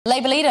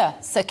Labour leader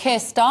Sir Keir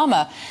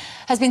Starmer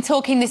has been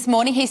talking this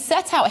morning. He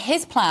set out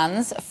his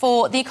plans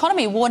for the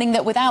economy, warning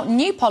that without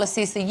new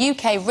policies, the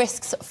UK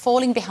risks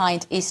falling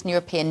behind Eastern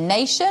European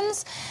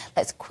nations.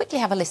 Let's quickly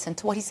have a listen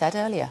to what he said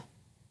earlier.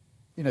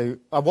 You know,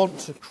 I want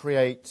to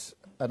create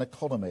an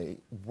economy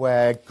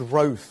where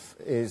growth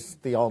is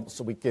the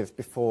answer we give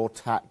before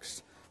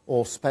tax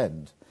or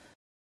spend.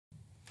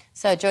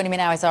 So joining me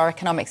now is our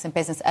economics and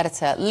business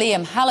editor,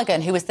 Liam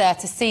Halligan, who was there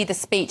to see the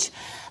speech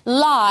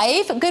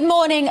live. Good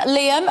morning,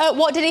 Liam.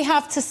 What did he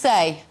have to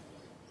say?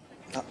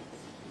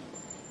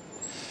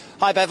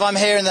 Hi, Bev. I'm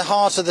here in the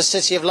heart of the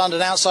City of London,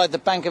 outside the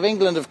Bank of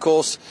England, of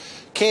course.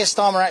 Keir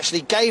Starmer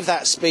actually gave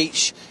that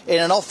speech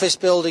in an office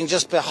building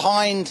just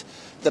behind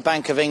the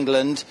Bank of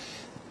England.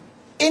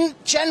 In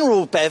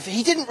general, Bev,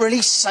 he didn't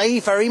really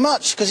say very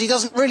much because he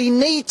doesn't really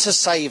need to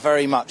say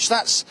very much.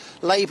 That's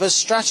Labour's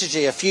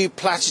strategy. A few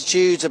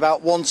platitudes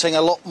about wanting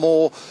a lot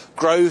more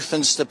growth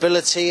and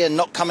stability and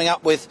not coming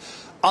up with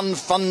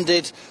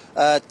unfunded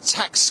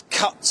tax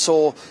cuts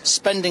or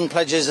spending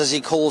pledges, as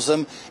he calls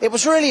them. It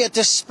was really a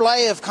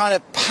display of kind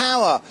of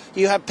power.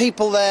 You had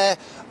people there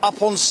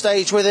up on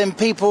stage with him,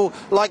 people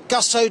like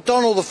Gus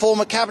O'Donnell, the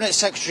former cabinet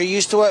secretary,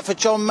 used to work for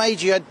John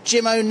Major. You had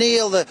Jim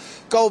O'Neill, the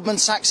Goldman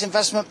Sachs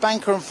investment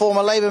banker and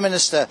former Labour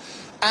minister.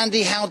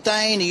 Andy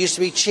Haldane, who used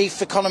to be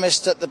chief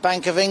economist at the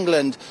Bank of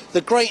England.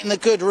 The great and the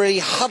good really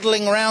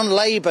huddling around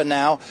Labour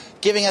now,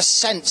 giving a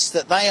sense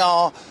that they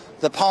are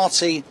the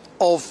party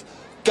of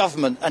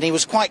government. And he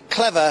was quite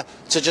clever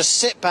to just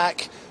sit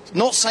back,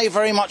 not say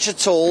very much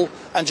at all,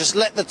 and just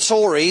let the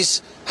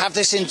Tories have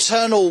this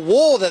internal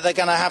war that they're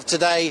going to have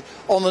today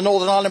on the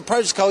Northern Ireland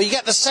Protocol. You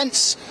get the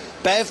sense,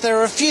 Bev, there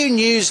are a few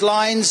news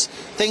lines,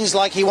 things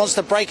like he wants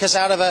to break us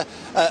out of a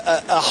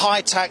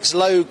high tax,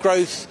 low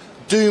growth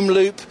doom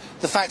loop.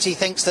 The fact he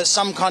thinks that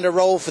some kind of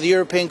role for the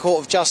European Court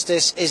of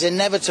Justice is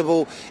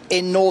inevitable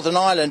in Northern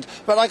Ireland.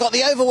 But I got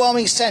the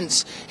overwhelming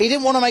sense he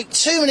didn't want to make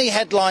too many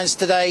headlines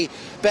today,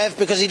 Bev,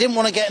 because he didn't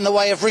want to get in the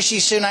way of Rishi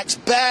Sunak's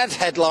bad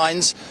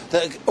headlines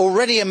that are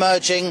already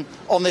emerging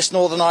on this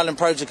Northern Ireland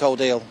Protocol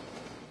deal.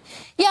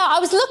 Yeah, I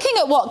was looking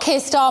at what Keir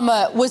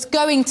Starmer was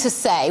going to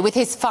say with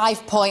his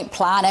 5-point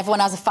plan. Everyone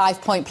has a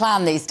 5-point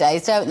plan these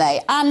days, don't they?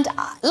 And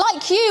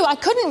like you, I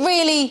couldn't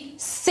really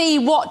see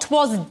what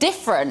was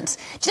different.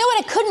 Do you know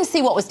when I couldn't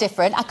see what was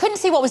different? I couldn't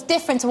see what was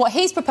different to what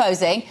he's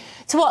proposing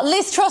to what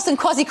Liz Truss and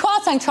Kwasi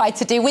Kwarteng tried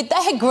to do with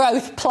their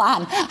growth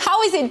plan.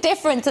 How is it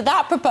different to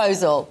that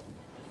proposal?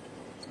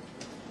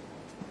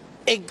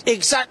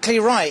 Exactly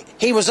right.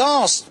 He was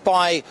asked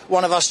by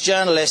one of us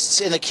journalists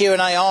in the Q&A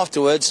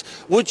afterwards,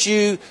 would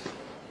you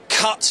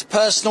cut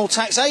personal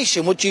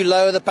taxation? Would you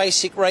lower the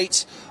basic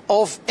rate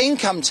of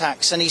income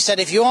tax? And he said,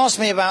 if you ask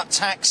me about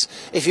tax,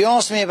 if you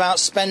ask me about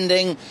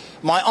spending,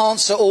 my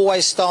answer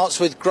always starts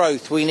with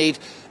growth. We need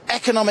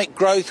economic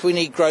growth, we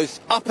need growth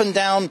up and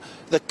down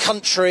the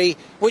country,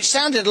 which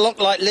sounded a lot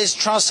like Liz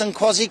Truss and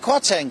Kwasi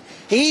Kwarteng.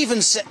 He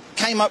even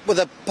came up with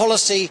a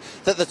policy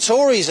that the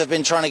Tories have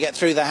been trying to get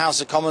through the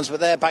House of Commons, but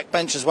their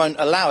backbenchers won't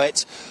allow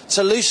it,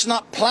 to loosen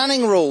up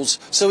planning rules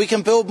so we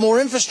can build more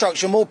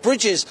infrastructure, more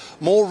bridges,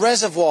 more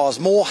reservoirs,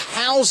 more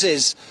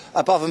houses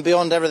above and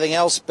beyond everything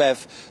else,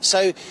 Bev.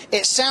 So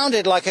it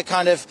sounded like a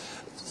kind of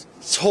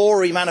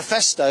Tory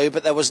manifesto,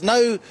 but there was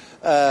no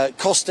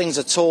costings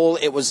at all.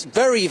 It was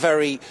very,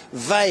 very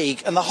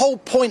vague. And the whole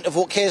point of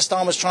what Keir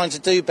Starmer's trying to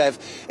do, Bev,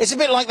 it's a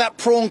bit like that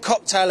prawn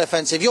cocktail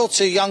offensive. You're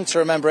too young to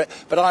remember it,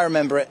 but I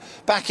remember it.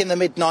 Back in the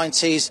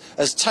mid-90s,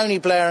 as Tony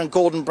Blair and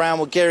Gordon Brown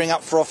were gearing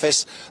up for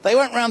office, they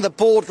went round the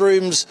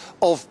boardrooms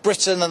of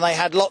Britain and they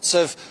had lots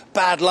of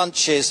bad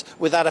lunches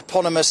with that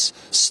eponymous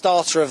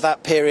starter of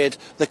that period,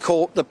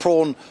 the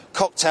prawn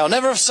cocktail.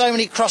 Never have so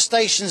many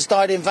crustaceans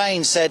died in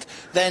vain, said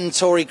then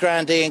Tory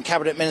grandee and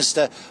Cabinet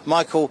Minister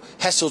Michael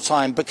Heseltine,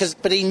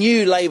 but he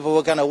knew Labour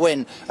were going to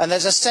win. And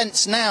there's a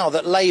sense now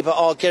that Labour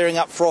are gearing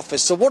up for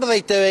office. So what are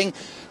they doing?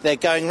 They're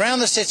going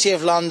round the City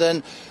of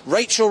London.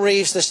 Rachel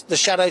Reeves, the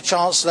Shadow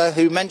Chancellor,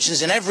 who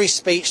mentions in every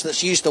speech that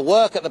she used to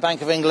work at the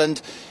Bank of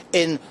England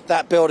in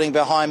that building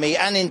behind me,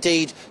 and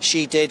indeed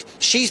she did.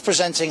 She's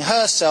presenting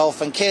herself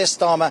and Keir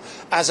Starmer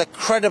as a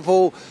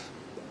credible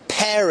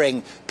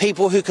pairing,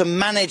 people who can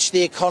manage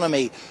the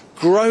economy,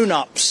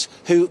 grown-ups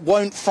who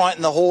won't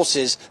frighten the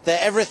horses. They're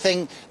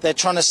everything they're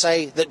trying to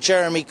say that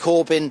Jeremy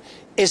Corbyn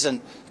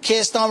isn't.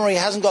 Keir Starmer, he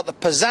hasn't got the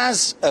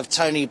pizzazz of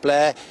Tony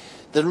Blair.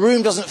 The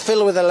room doesn't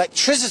fill with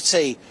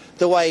electricity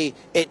the way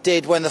it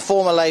did when the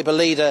former Labour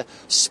leader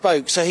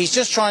spoke. So he's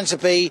just trying to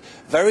be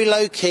very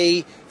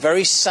low-key,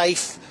 very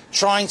safe,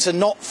 trying to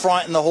not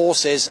frighten the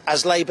horses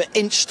as Labour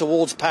inch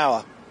towards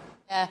power.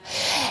 Yeah.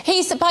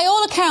 By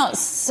all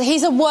accounts,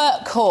 he's a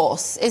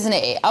workhorse, isn't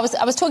he? I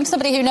was talking to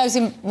somebody who knows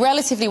him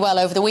relatively well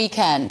over the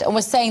weekend and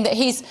was saying that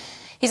he's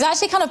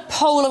actually kind of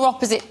polar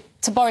opposite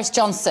to Boris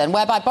Johnson,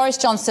 whereby Boris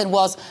Johnson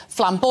was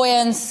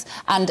flamboyance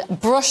and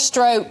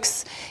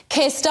brushstrokes.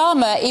 Keir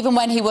Starmer, even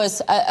when he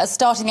was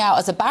starting out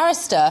as a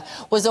barrister,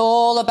 was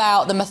all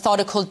about the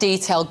methodical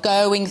detail,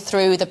 going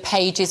through the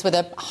pages with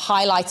a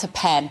highlighter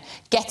pen,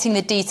 getting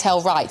the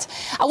detail right.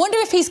 I wonder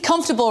if he's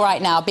comfortable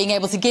right now being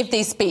able to give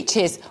these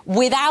speeches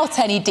without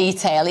any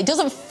detail. It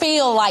doesn't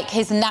feel like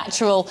his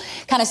natural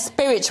kind of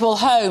spiritual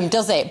home,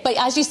 does it? But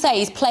as you say,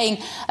 he's playing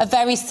a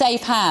very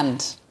safe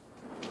hand.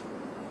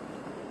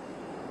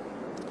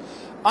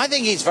 I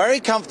think he's very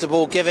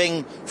comfortable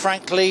giving,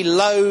 frankly,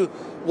 low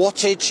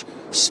wattage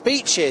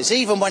speeches.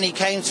 Even when he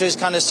came to his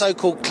kind of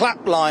so-called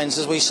clap lines,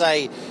 as we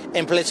say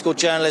in political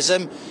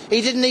journalism,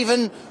 he didn't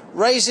even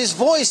raise his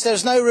voice.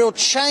 There's no real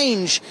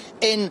change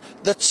in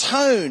the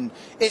tone.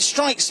 It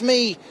strikes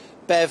me,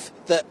 Bev,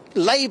 that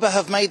Labour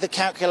have made the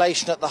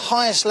calculation at the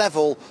highest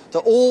level that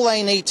all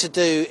they need to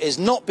do is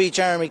not be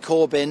Jeremy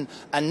Corbyn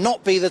and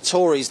not be the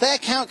Tories. They're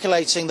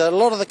calculating that a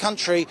lot of the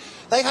country,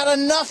 they've had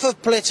enough of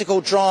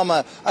political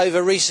drama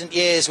over recent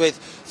years with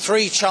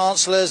 3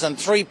 chancellors and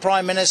 3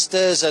 prime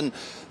ministers and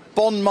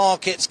bond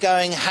markets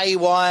going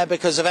haywire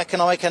because of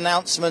economic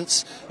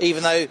announcements,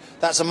 even though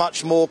that's a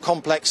much more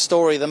complex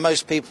story than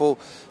most people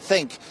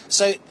think.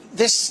 So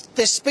this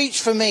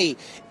speech, for me,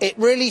 it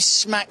really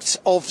smacked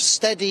of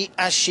steady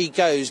as she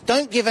goes.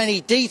 Don't give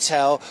any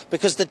detail,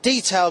 because the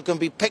detail can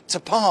be picked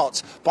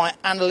apart by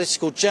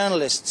analytical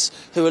journalists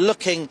who are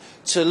looking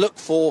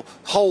for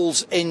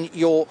holes in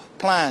your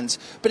plans.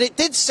 But it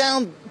did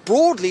sound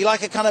broadly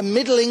like a kind of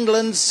Middle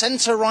England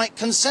centre-right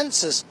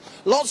consensus.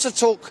 Lots of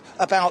talk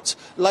about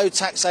low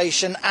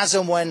taxation as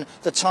and when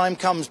the time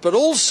comes, but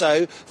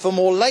also for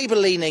more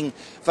Labour-leaning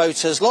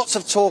voters, lots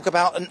of talk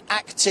about an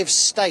active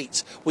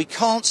state. We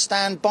can't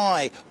stand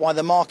by while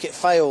the market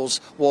fails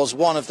was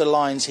one of the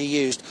lines he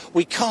used.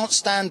 We can't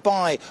stand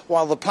by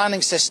while the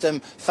planning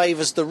system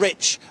favours the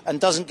rich and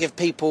doesn't give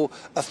people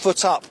a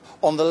foot up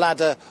on the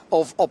ladder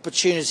of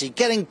opportunity.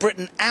 Getting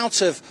Britain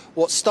out of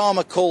what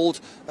Starmer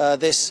called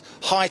this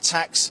high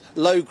tax,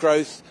 low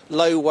growth,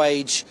 low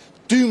wage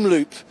doom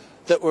loop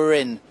that we're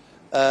in.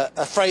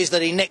 A phrase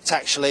that he nicked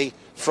actually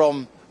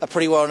from a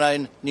pretty well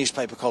known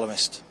newspaper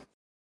columnist.